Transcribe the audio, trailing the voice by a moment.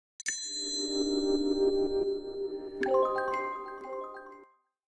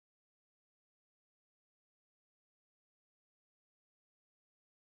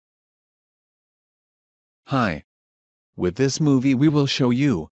Hi. With this movie we will show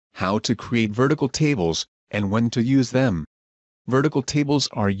you how to create vertical tables and when to use them. Vertical tables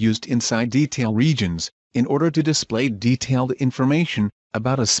are used inside detail regions in order to display detailed information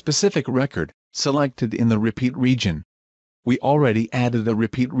about a specific record selected in the repeat region. We already added a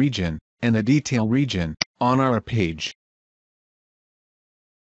repeat region and a detail region on our page.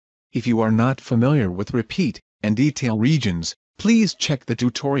 If you are not familiar with repeat and detail regions, please check the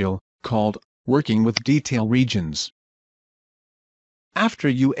tutorial called Working with Detail Regions. After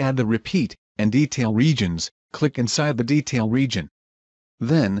you add the repeat and detail regions, click inside the detail region.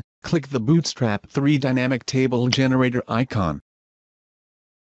 Then, click the Bootstrap 3 Dynamic Table Generator icon.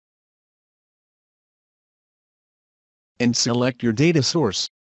 And select your data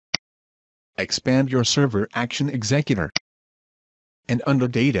source. Expand your Server Action Executor. And under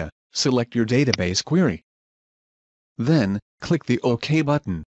Data, select your database query. Then, click the OK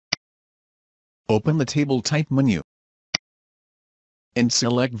button. Open the Table Type menu. And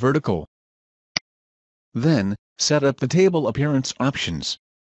select Vertical. Then, set up the table appearance options.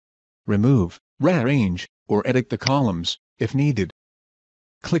 Remove, rearrange, or edit the columns, if needed.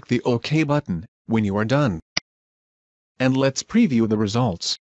 Click the OK button when you are done. And let's preview the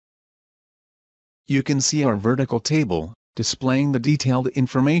results. You can see our vertical table, displaying the detailed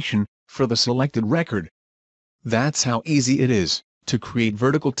information for the selected record. That's how easy it is to create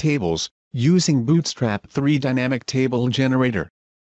vertical tables using Bootstrap 3 Dynamic Table Generator.